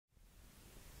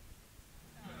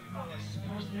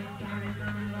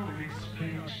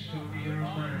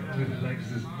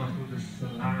muffle the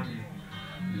salami.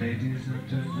 Ladies, I'm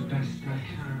doing the best I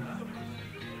can.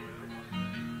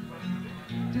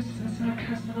 Just as our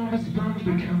Casanova's bond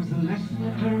becomes a lesson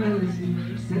of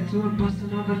virility, set to a bus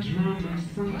another drama,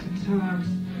 sung to toads,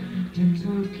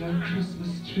 tiptoed like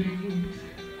Christmas trees.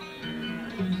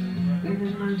 Then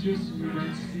in my dressing room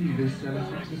I'd see this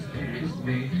elephant as pink as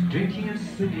me, drinking and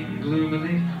singing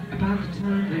gloomily about the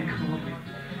time they call me.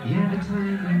 Yeah, the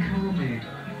time they call me.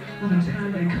 Well, the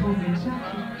time they call me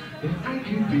Jackie. If I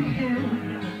could be him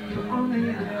for only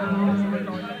an hour,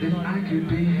 if I could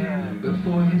be him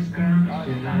before his grand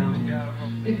finale,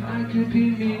 if I could be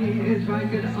me, if I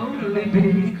could only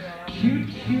be cute,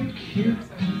 cute, cute,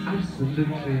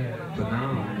 absolutely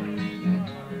banal.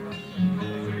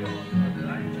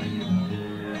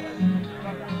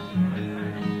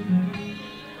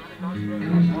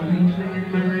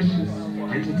 And malicious,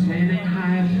 entertaining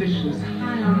high officials,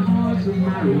 high on halls of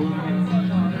marijuana,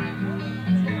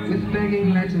 with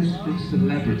begging letters from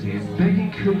celebrities,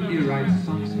 begging couldn't you write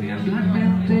songs for me? I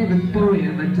blackmailed David Bowie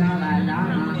and the Dalai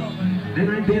Lama. Then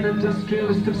I'd be an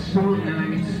industrialist of song, and I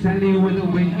could sell you with a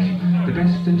wink the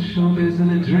best in showbiz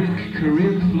and a drink,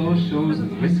 Korean floor shows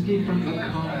and whiskey from the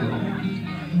Congo.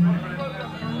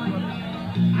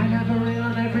 I'd have a ring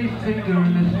on every finger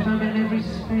and a thumb in every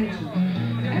state.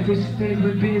 Every state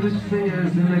would be the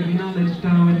singers and acknowledged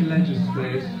I would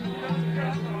legislate.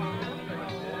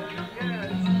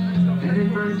 Then in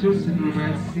my dressing room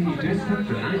I'd see, dressed up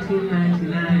for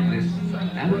 1999, this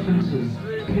elephant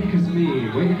as pink as me,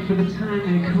 waiting for the time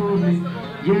they called me.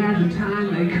 Yeah, the time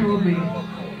they called me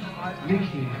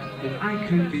Mickey. If I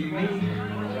could be me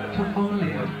for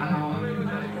only an hour,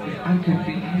 if I could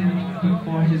be him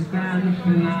before his grand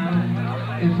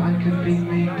finale, if I could be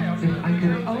me, if I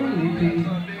could only be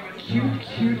cute,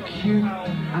 cute, cute,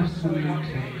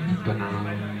 absolutely banal.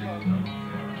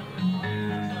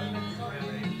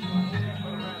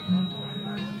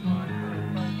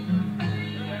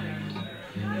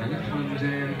 And if one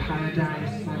day in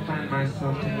paradise I find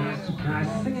myself to my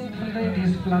surprise singing for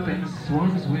ladies flapping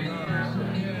swan's wings,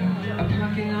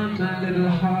 plucking on my little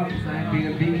harp, I'd be a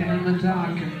beacon in the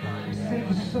dark and save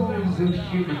the souls of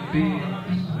human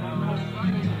beings.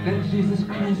 Then Jesus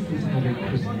Christ is having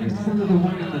Christmas, some of the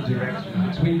one in the direction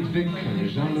between Vic and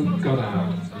Jean-Luc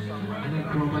Godard, and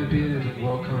I grow my beard and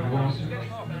walk on water.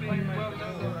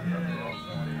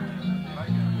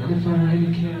 And if I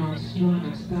really came on strong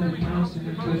and started bouncing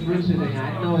and Cliff Richarding,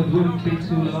 I'd know it wouldn't be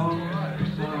too long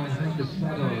before I heard the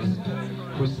shadows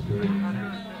whispering.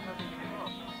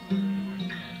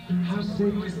 How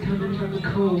Satan's coming from the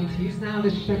cold, he's now the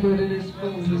shepherd in his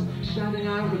fold, shouting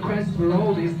out requests for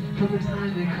oldies from the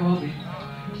time they call me.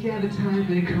 Yeah, the time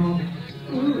they call me.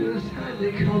 Ooh, the time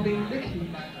they call me Mickey.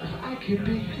 If I could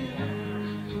be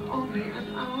him for only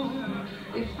an hour,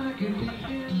 if I could be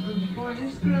him before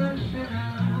his grand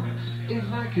finale,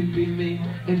 if I could be me,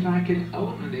 if I could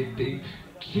only be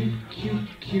cute, cute,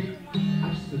 cute,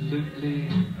 absolutely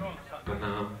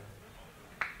banal.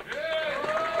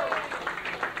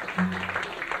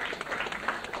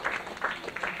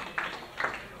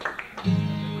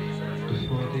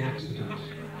 Before the accident,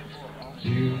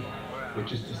 you were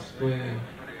just a square,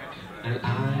 and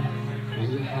I was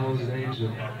a Hell's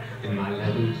Angel in my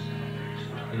leathers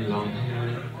and long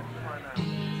hair.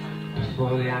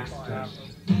 Before the accident,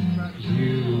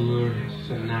 you were a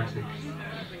fanatic,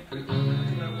 and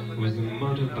I was a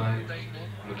motorbike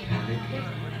mechanic.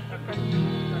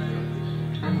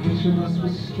 And which of us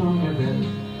was stronger then?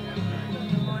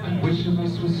 And which of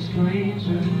us was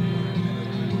stranger?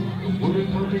 A woman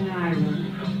pumping iron,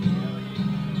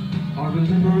 or a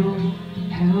liberal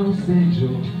Hell's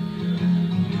Angel?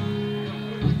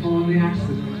 Before the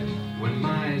accident, when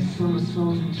my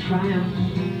somersault in triumph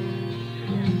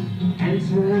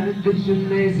entered the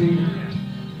gymnasium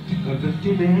of the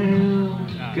female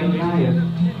Goliath,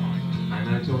 and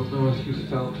I don't know if you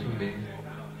felt for me,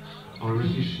 or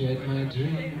if you shared my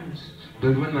dreams,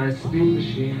 but when my speed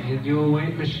machine hit your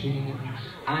weight machine,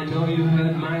 I know you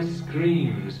heard my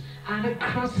screams. And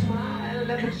across my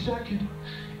leather jacket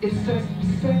it says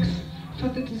sex for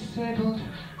the disabled,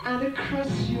 and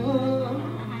across your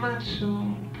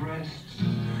macho breasts,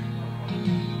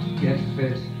 get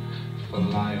fit for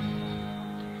life.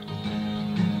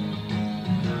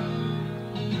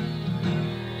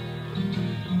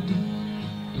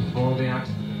 Before the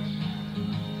accident,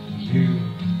 you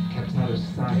kept out of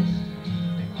sight,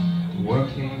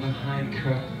 working behind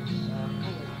curtains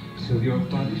till your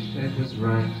body shape was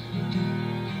right.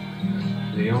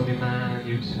 The only man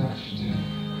you touched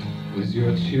was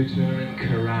your tutor in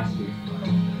karate.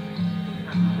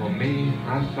 For me,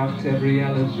 I fucked every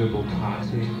eligible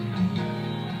party.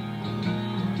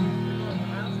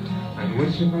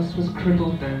 which of us was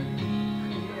crippled then?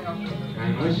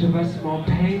 And which of us more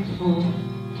painful?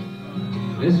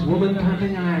 This woman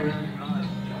pumping iron,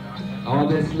 or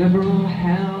this liberal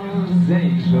hell's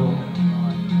angel?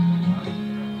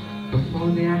 Before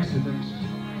the accident,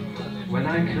 when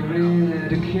I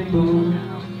careered akimbo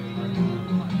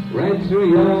right through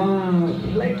your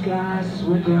plate glass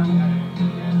window,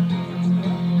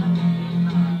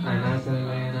 and as I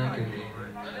lay in agony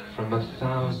from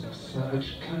 1,000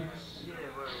 savage cuts,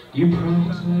 you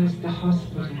privatized the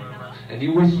hospital and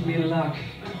you wished me luck.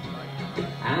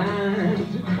 And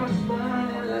across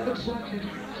my leather jacket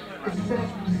it said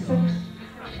sex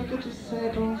for the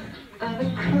disabled, and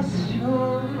across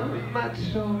your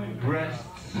macho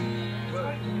breasts,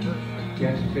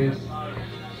 get fit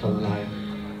for life.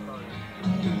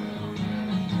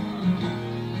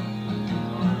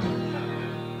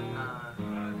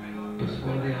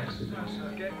 Before the accident,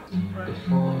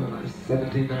 before the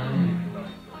 79,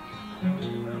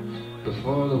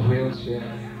 before the wheelchair,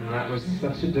 that was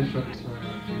such a different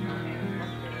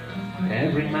time.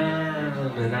 Every man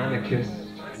an anarchist,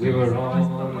 we were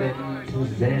all into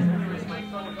Zen,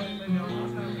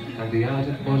 and the art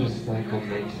of motorcycle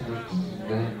maintenance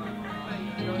then.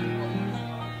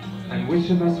 And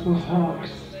which of us were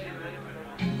hawks,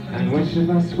 and which of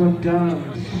us were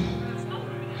doves,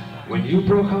 when you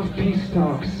broke off peace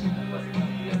talks,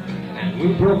 and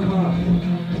we broke off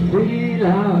free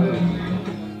love?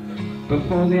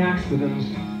 Before the accident,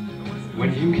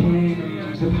 when you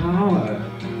came to power,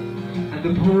 and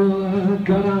the poor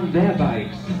got on their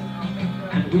bikes,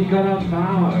 and we got off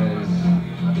ours,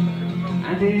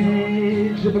 and the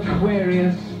age of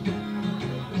Aquarius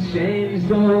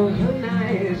changed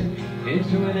overnight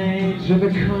into an age of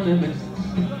economists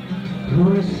who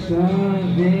were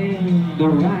serving the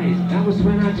right. That was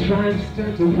when I triumphed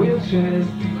into wheelchairs.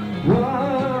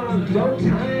 Whoa, don't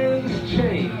times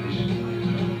change?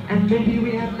 And maybe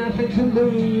we have nothing to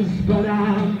lose but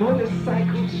our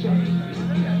motorcycle chains.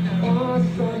 Oh,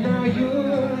 so now you're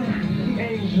the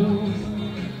angels,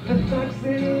 the thugs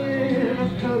in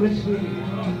of poetry,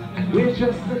 and we're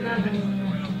just another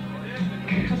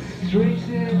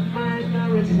castrated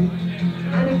minority.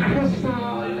 And across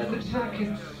our leather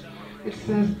jackets it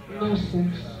says no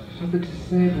sex for the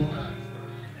disabled,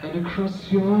 and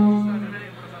across your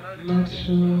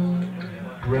macho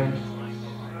breasts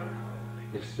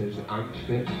it says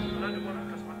unfit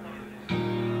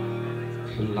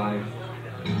for life.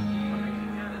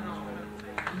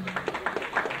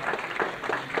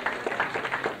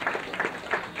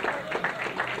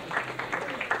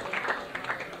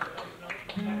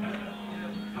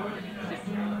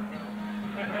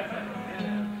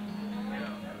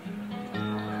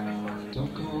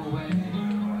 Don't go away.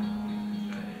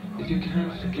 If you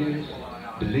can't forgive,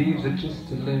 believe that just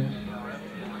to live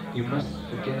you must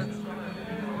forget.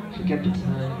 Forget the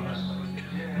times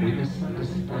we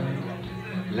misunderstand.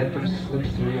 Let them slip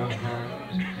through your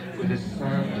hand with the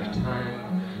sand of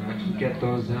time, and forget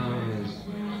those hours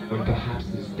when perhaps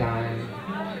it's died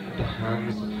at the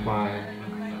hands of fire.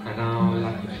 And our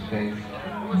lack of faith,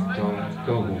 don't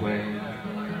go away.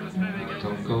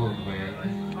 Don't go away.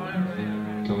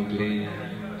 Don't leave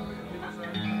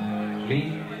me.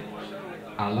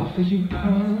 I'll offer you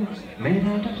pearls made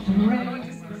out of the rain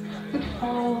that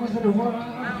falls in a world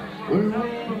where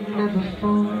rain never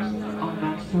falls on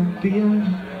that of the earth.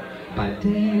 By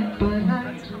day and by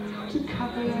night, to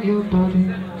cover your body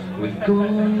with gold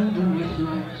and with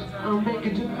light. I'll make a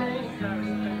domain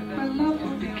where love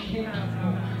will be king,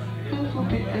 love will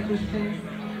be everything,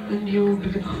 and you'll be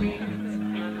the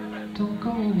queen. Don't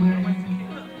go away.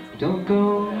 Don't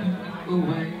go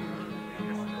away.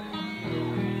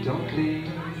 Don't leave.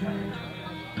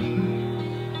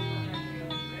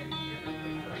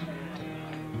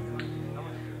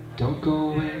 Don't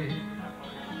go away.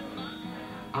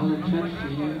 I'll invent for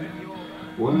you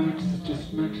words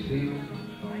just meant for you,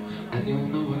 and you'll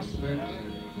know what's meant.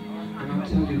 And I'll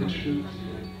tell you the truth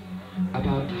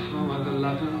about how other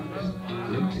lovers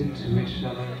looked into each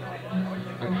other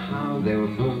and how they were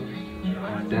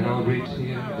moved. Then I'll read to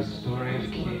you the story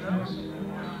of kings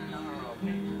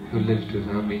who lived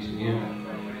without meeting you,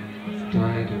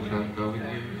 died without knowing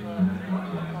you.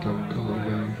 Don't go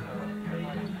away.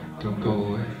 Don't go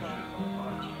away.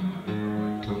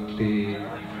 Don't leave.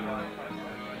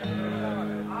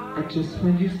 And just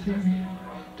when you think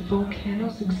the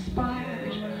volcanoes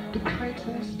expired, the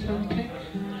craters turn pink,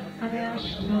 and the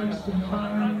ash turns to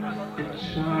fire, and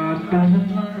charred barren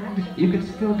land, you could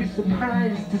still be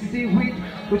surprised to see wheat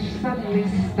which suddenly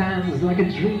stands like a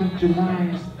dream of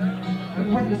July's.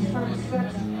 And when the sun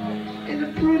sets in a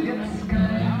brilliant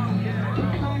sky, the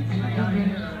black and the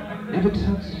red never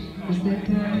touch as they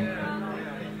did.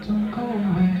 Don't go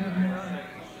away,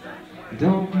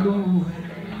 don't go away,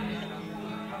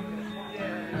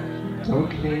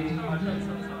 don't leave.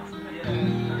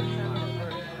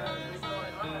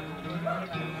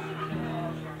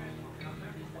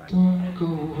 Don't go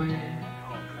away,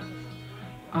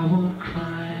 I won't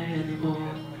cry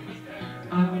anymore,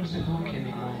 I won't talk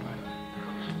anymore.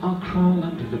 I'll crawl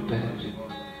under the bed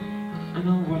and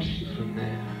I'll watch you from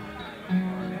there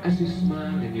as you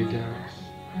smile and you dance,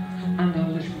 and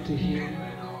I'll listen to hear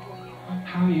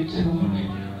how you talk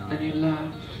and you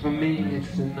laugh. For me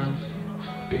it's enough,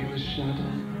 being the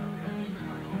shadow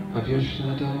of your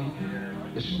shadow,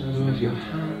 the shadow of your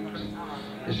hand,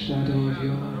 the shadow of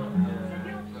your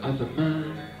other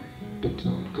man. But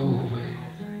don't go away,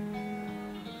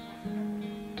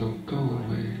 don't go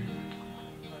away,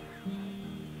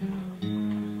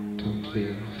 don't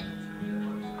leave.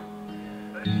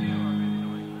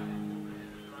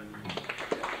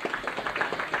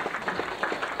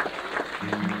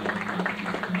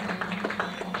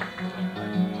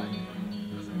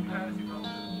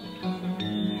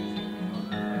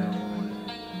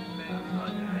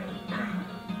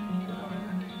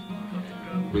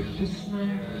 With this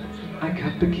knife I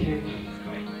cut the cake.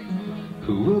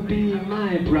 Who will be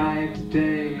my bride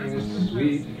today? The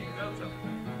sweet,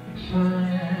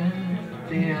 fine,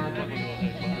 the Adam.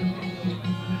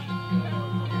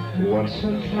 Watch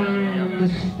her climb the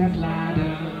step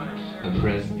ladder, a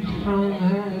present from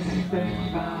her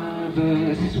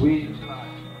stepfather. Sweet,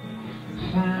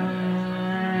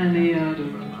 fine, the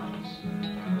Adams.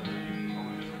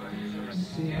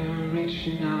 See her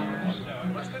reaching out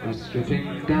and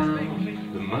stripping down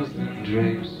the muslin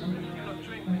drapes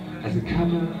as a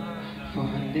cover for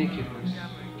her nakedness,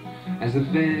 as a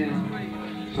veil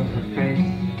for her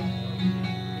face,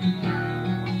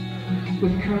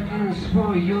 with curtains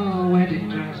for your wedding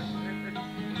dress.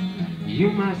 You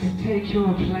must take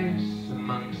your place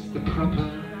amongst the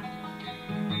proper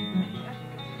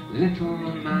little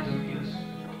madams.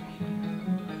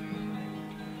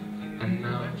 And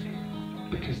now,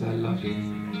 because I love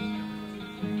you,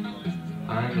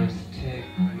 I must take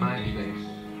my place.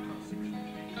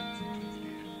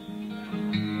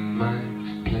 My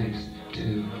place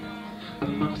too,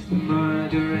 amongst the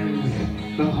murderers,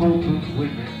 the hope of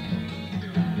women,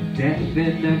 death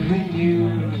in every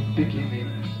new beginning.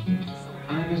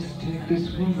 I must take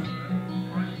this woman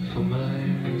for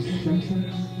my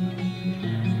sentence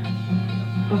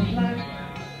of life.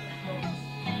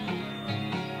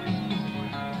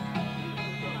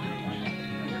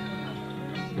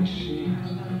 And she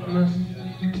must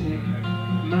take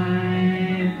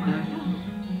my knife.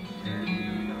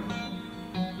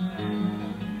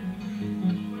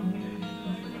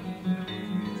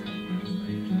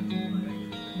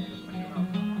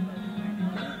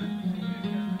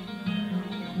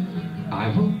 I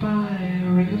will buy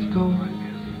a ring of gold,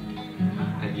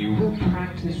 and you will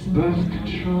practice birth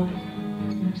control.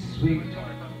 Sweet,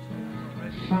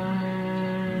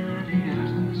 fine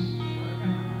Adams.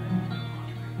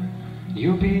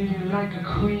 You'll be like a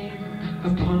queen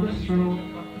upon a throne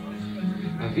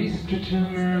of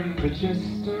estrogen and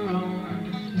progesterone.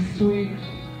 Sweet,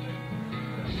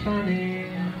 Fanny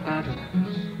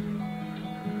Adams.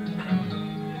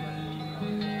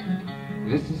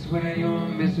 This is where your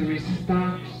misery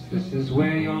starts, this is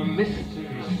where your mystery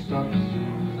stops.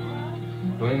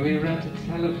 When we rent a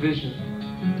television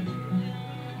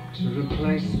to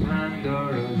replace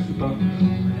Pandora's box,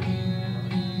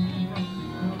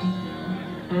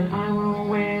 and I will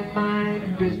wear my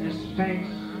business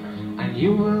face, and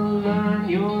you will learn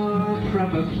your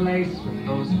proper place from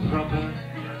those proper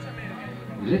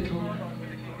little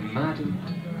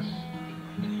madams.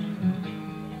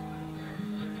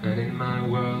 And in my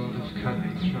world of cut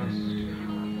and thrust,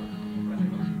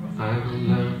 I will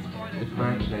learn that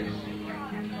my place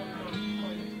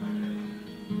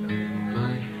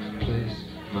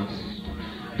must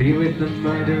be with the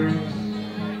murderers,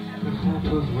 the hope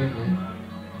of women,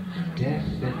 death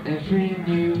in every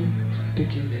new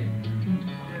beginning.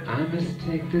 I must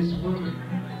take this woman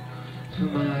for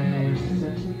my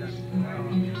sentence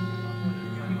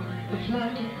of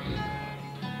life.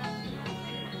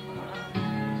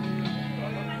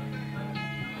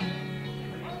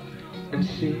 And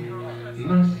she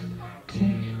must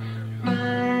take my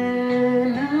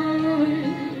life.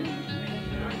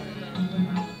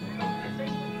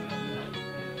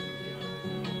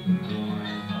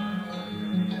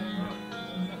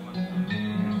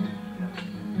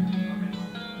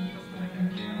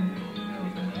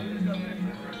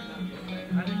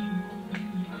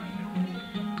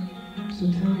 So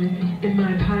tell me, in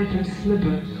my pipe and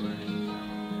slippers,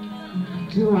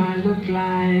 Do I look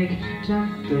like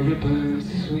Jack the Ripper's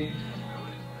sweet?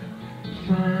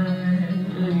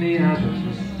 Find the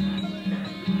Adams.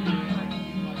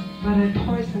 But I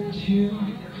poisoned you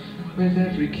with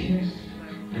every kiss,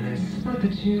 and I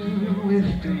smothered you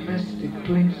with domestic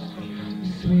bliss.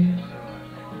 Sweet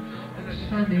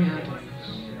Fanny Adams.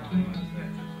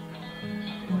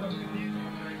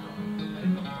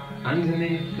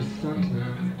 Underneath the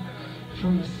suntan,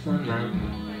 from the sun lamp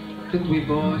that we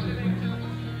bought,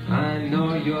 I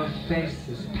know your face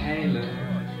is paler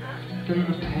than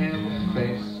the pale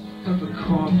face of a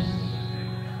corpse.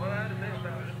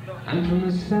 And from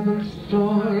the 7th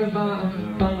floor of our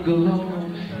bungalow,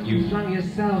 you flung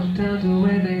yourself down to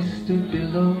where they stood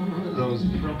below, those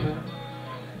proper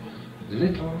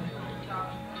little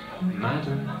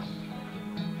madams.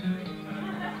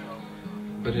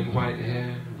 But in white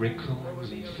hair,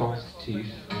 wrinkles and false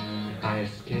teeth, I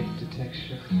escaped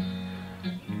detection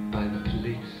by the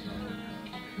police.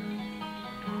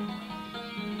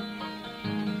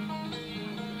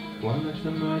 One of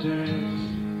the murderers,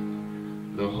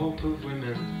 the hope of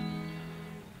women,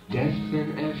 death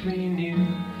in every new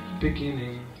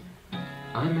beginning.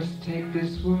 I must take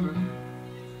this woman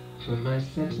for my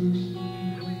sentence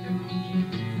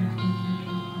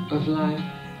of life.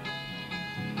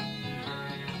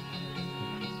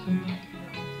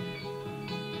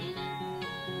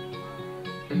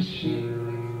 And she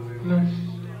must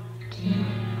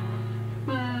take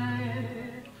my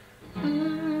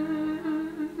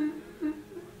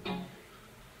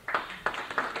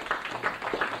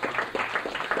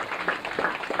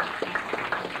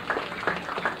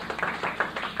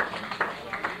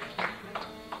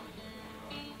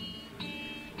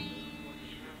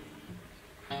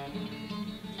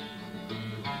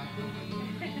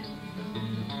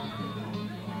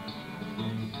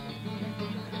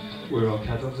We're all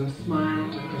petals and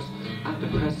smiles at the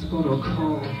press photo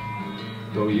call.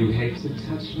 Though you hate to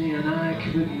touch me and I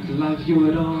couldn't love you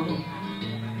at all,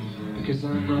 because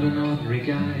I'm not an ordinary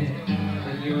guy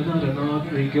and you're not an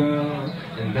ordinary girl.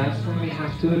 And that's when we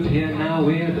have to appear. Now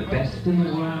we're the best in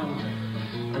the world,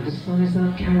 and the sun is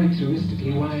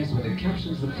uncharacteristically wise when it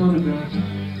captions the photograph.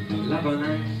 Love on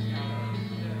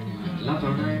ice, love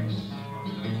on ice.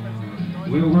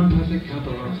 We're one perfect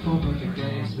couple on 4 perfect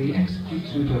days. We execute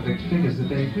 2 perfect figures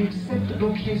of 8. We accept the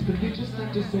bouquets, but we just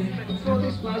like to say, before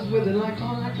these flowers wither like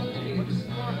all accolades.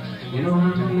 You know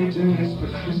I'm only doing this for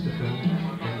Christopher,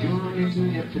 and you're only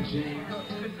doing it for Jane.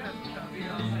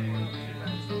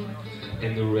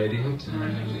 In the radio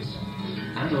times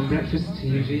and on breakfast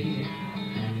TV,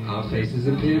 our faces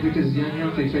appear because young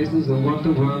healthy faces are what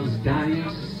the world's dying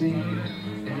to see.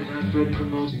 In an advert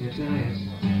promoting a diet,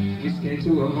 we skate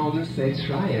to a home and say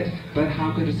try it. But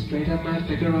how could a straight up my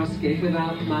figure or skate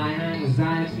without my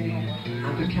anxiety?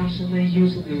 And the caption they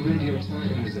use in the radio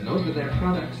times and over their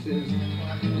products is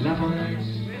love on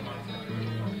ice,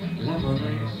 love on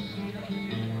ice.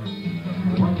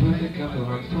 One perfect couple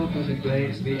on 4 perfect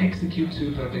blades. We execute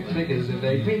 2 perfect figures of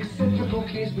 8. We accept the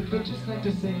bouquets, but we just like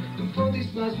to say, before these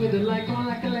flowers wither like all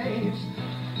accolades.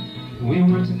 We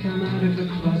want to come out of the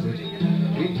closet,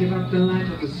 we give up the light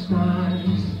of the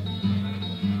stars.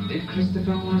 If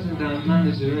Christopher wasn't our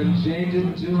manager and Jane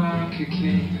didn't do our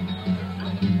cocaine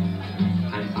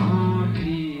and our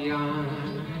PR,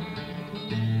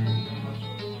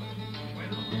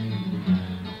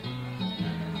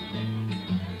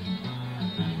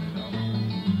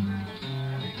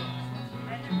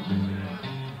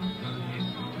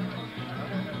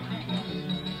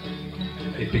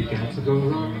 it began to go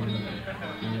wrong,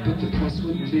 but the press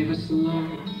wouldn't leave us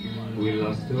alone. We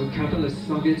lost to a couple of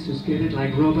sockets who skated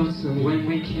like robots, and when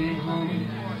we came home,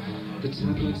 the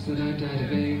tabloids said I died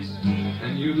of AIDS,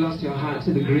 and you lost your heart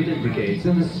to the Greening Brigades.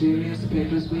 And the serious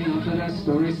papers we offered our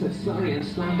story said sorry and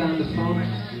slammed down the phone.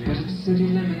 But at city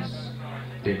limits,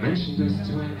 they mentioned us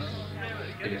twice.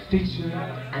 In a feature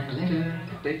and letter,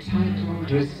 they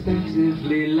titled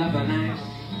respectively Love on Ice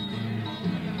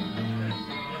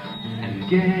and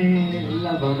Gay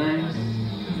Love on Ice.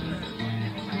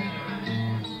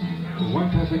 One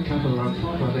perfect couple on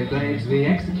 4 perfect blades. We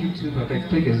execute 2 perfect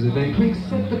figures of 8. We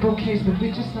accept the bouquets, but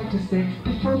we just like to say,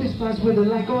 before these flowers wither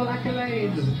like all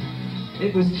accolades.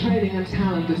 It was training and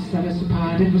talent that set us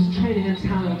apart. It was training and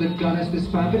talent that got us this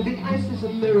far. But the ice is a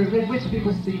mirror in which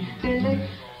people see their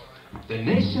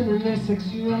nation and their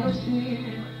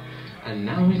sexuality. And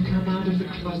now we've come out of the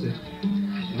closet,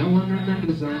 no one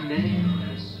remembers our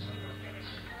names,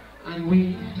 and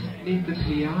we need the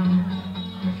PR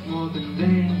more than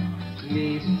they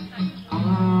need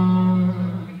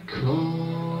our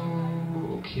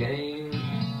cocaine.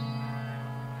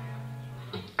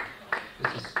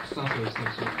 This is Sato.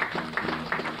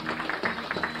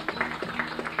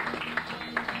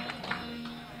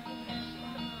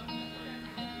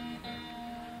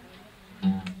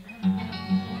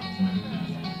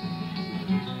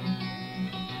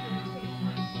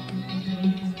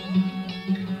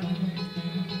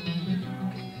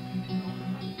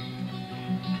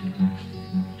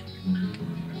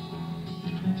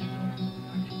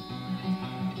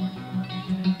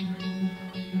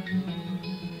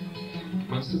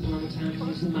 time there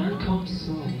was a man called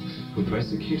Saul, who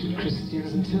persecuted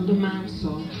Christians until the man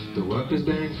saw the work was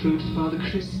bearing fruit for the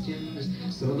Christians.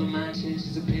 So the man changed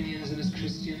his opinions and his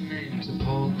Christian name to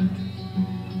Paul.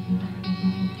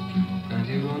 And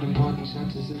he wrote important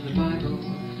chapters in the Bible,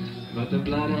 but the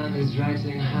blood on his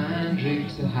writing hand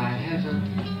reached to high heaven,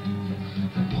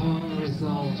 and Paul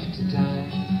resolved to die.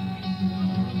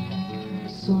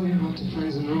 So he wrote to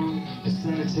friends in Rome, a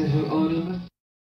senator who owed him